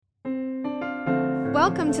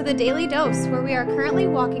Welcome to the Daily Dose, where we are currently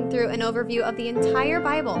walking through an overview of the entire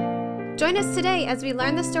Bible. Join us today as we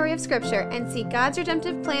learn the story of Scripture and see God's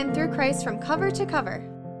redemptive plan through Christ from cover to cover.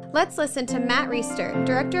 Let's listen to Matt Reisetter,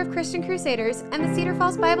 Director of Christian Crusaders and the Cedar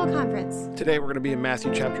Falls Bible Conference. Today we're going to be in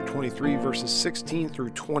Matthew chapter 23, verses 16 through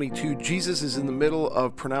 22. Jesus is in the middle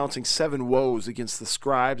of pronouncing 7 woes against the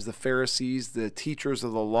scribes, the Pharisees, the teachers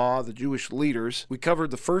of the law, the Jewish leaders. We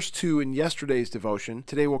covered the first 2 in yesterday's devotion.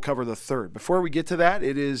 Today we'll cover the third. Before we get to that,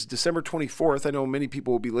 it is December 24th. I know many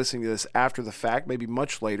people will be listening to this after the fact, maybe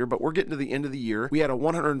much later, but we're getting to the end of the year. We had a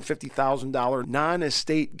 $150,000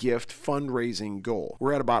 non-estate gift fundraising goal.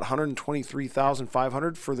 We're at about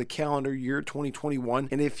 $123,500 for the calendar year 2021.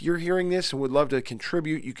 And if you're hearing this and would love to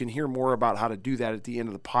contribute, you can hear more about how to do that at the end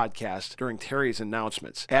of the podcast during Terry's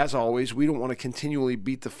announcements. As always, we don't want to continually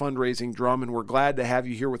beat the fundraising drum, and we're glad to have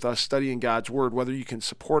you here with us studying God's Word, whether you can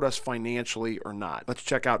support us financially or not. Let's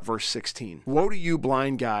check out verse 16. Woe to you,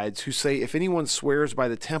 blind guides, who say, if anyone swears by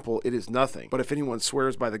the temple, it is nothing. But if anyone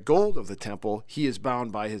swears by the gold of the temple, he is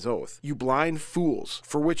bound by his oath. You blind fools,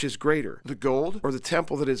 for which is greater, the gold or the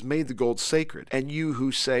temple that has made the gold sacred? And you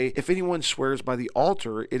who say, if anyone swears by the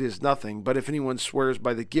altar, it is nothing. But if anyone swears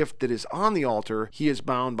by the gift that is on the altar, he is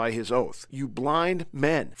bound by his oath. You blind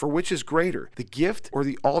men, for which is greater, the gift or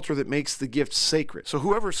the altar that makes the gift sacred? So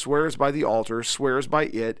whoever swears by the altar swears by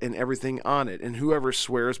it and everything on it. And whoever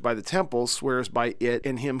swears by the temple swears by it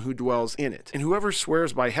and him who dwells in it. And whoever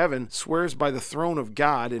swears by heaven swears by the throne of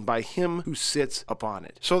God and by him who sits upon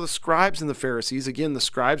it. So the scribes and the Pharisees, again, the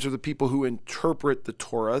scribes are the people who interpret the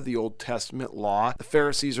Torah, the Old Testament law. The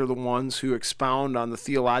Pharisees are the ones who expound on the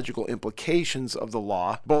theological implications of the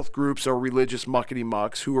law. Both groups are religious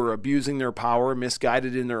muckety-mucks who are abusing their power,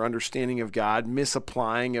 misguided in their understanding of God,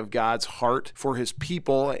 misapplying of God's heart for his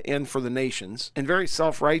people and for the nations, and very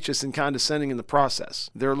self-righteous and condescending in the process.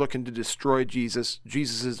 They're looking to destroy Jesus.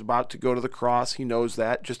 Jesus is about to go to the cross. He knows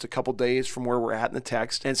that, just a couple days from where we're at in the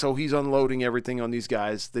text, and so he's unloading everything on these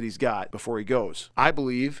guys that he's got before he goes. I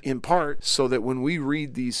believe, in part, so that when we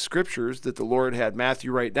read these scriptures that the Lord had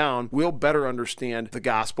Matthew write down, we'll better understand the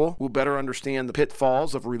gospel, we'll better understand the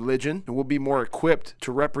pitfalls of religion, and we'll be more equipped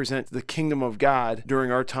to represent the kingdom of God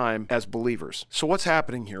during our time as believers. So what's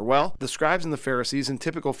happening here? Well, the scribes and the Pharisees, in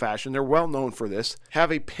typical fashion, they're well known for this,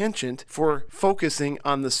 have a penchant for focusing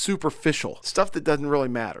on the superficial stuff that doesn't really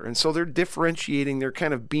matter. And so they're differentiating, they're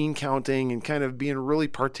kind of bean counting and kind of being really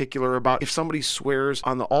particular about if somebody swears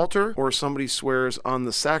on the altar or somebody swears on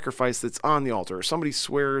the sacrifice that's on the altar, or somebody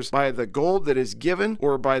swears by the gold that is given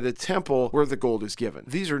or by the temple where the gold is given.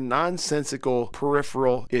 These are nonsensical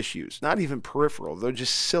peripheral issues. Not even peripheral. They're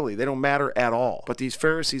just silly. They don't matter at all. But these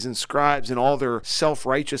Pharisees and scribes and all their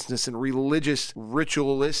self-righteousness and religious,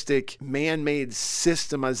 ritualistic, man-made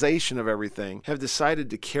systemization of everything have decided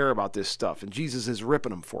to care about this stuff, and Jesus is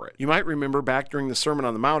ripping them for it. You might remember back during the Sermon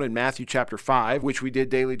on the Mount in Matthew chapter 5, which we did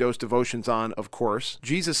Daily Dose devotions on, of course,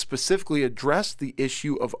 Jesus specifically addressed the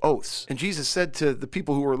issue of oaths. And Jesus said to the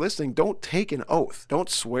people who were listening, don't take an oath. Don't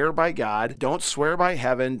swear by God. Don't swear by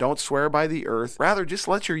heaven. Don't swear by the earth. Rather, just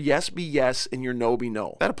let your yes be yes and your no be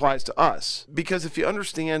no. That applies to us. Because if you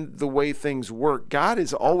understand the way things work, God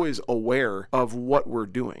is always aware of what we're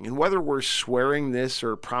doing. And whether we're swearing this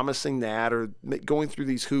or promising that or going through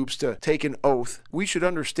these hoops to take an oath, we should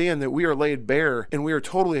understand that we are laid bare and we are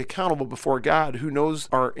totally accountable before God, who knows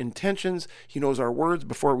our intentions. He knows our words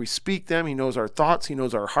before we speak them. He knows our thoughts. He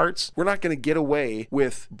knows our hearts. We're not going to get away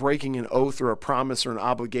with breaking an oath or a promise or an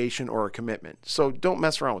obligation or a commitment. So don't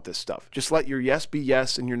mess around with this stuff. Just let your yes be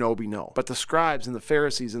yes and your no be no. But the scribes and the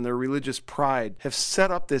Pharisees and their religious pride have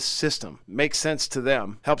set up this system. Makes sense to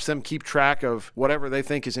them. Helps them keep track of whatever they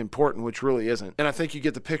think is important, which really isn't. And I think you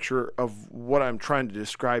get the picture of what I'm trying to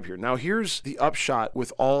describe here. Now here's the upshot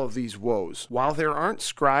with all of these woes. While there aren't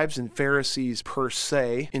scribes and Pharisees per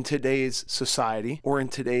se in today's society or in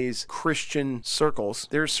today's Christian circles,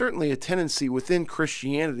 there's certainly a tendency within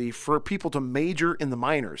Christianity for people to major in the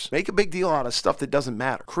minors. Make a big deal out of stuff that doesn't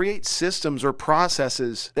matter. Create systems or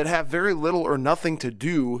processes that have very little or nothing to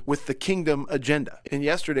do with the kingdom agenda. In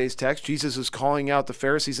yesterday's text, Jesus is calling out the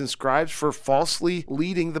Pharisees and scribes for falsely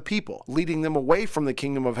leading the people, leading them away from the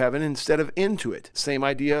kingdom of heaven instead of into it. Same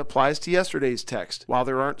idea applies to yesterday's text. While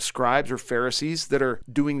there aren't scribes or Pharisees that are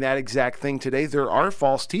doing that exact thing today, there are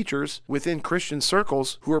false teachers within Christian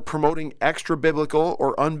circles who are promoting extra biblical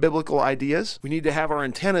or unbiblical ideas. We need to have our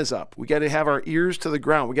antennas up. We got to have our ears to the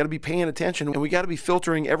ground. We got to be paying attention, and we got to be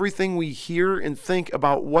filtering everything we hear and think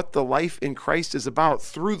about what the life in Christ is about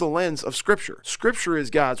through the lens of Scripture. Scripture is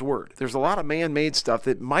God's Word. There's a lot of man-made stuff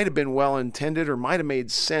that might have been well-intended or might have made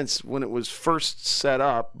sense when it was first set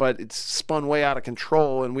up, but it's spun way out of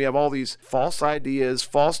control, and we have all these false ideas,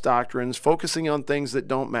 false doctrines, focusing on things that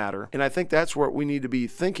don't matter. And I think that's what we need to be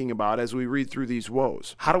thinking about as we read through these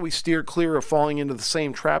woes. How do we steer clear of falling into the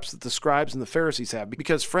same traps that the scribes and the Pharisees have?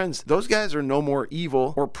 Because, friends, those guys are no more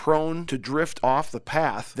evil or prone to drift off the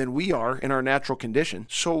path than we are in our natural condition.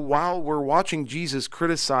 So while we're watching Jesus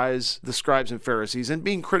criticize the scribes and Pharisees and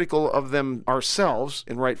being critical of them ourselves,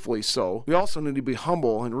 and rightfully so, we also need to be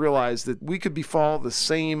humble and realize that we could befall the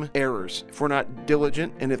same errors if we're not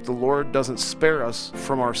diligent and if the Lord doesn't spare us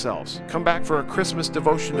from ourselves. Come back for our Christmas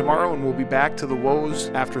devotion tomorrow, and we'll be back to the woes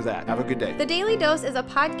after that. Have a good day. The Daily Dose is a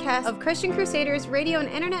podcast of Christian Crusaders radio and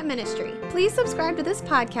internet ministry. Please subscribe to this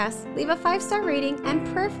podcast, leave a 5-star rating, and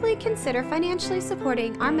prayerfully consider financially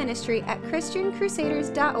supporting our ministry at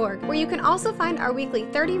ChristianCrusaders.org, where you can also find our weekly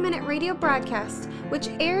 30-minute radio broadcast, which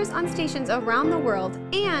airs on stations around the world,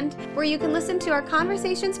 and where you can listen to our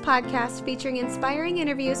Conversations podcast featuring inspiring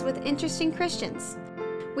interviews with interesting Christians.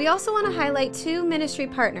 We also want to highlight 2 ministry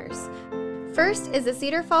partners. First is the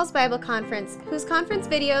Cedar Falls Bible Conference, whose conference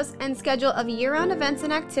videos and schedule of year-round events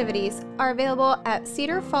and activities are available at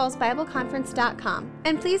cedarfallsbibleconference.com.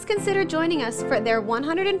 And please consider joining us for their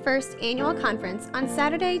 101st annual conference on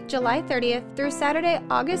Saturday, July 30th through Saturday,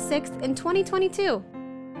 August 6th in 2022.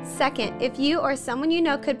 Second, if you or someone you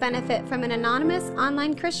know could benefit from an anonymous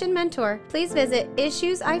online Christian mentor, please visit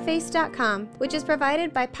issuesiface.com, which is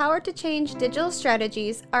provided by Power to Change Digital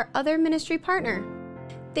Strategies, our other ministry partner.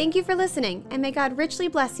 Thank you for listening, and may God richly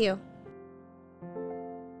bless you.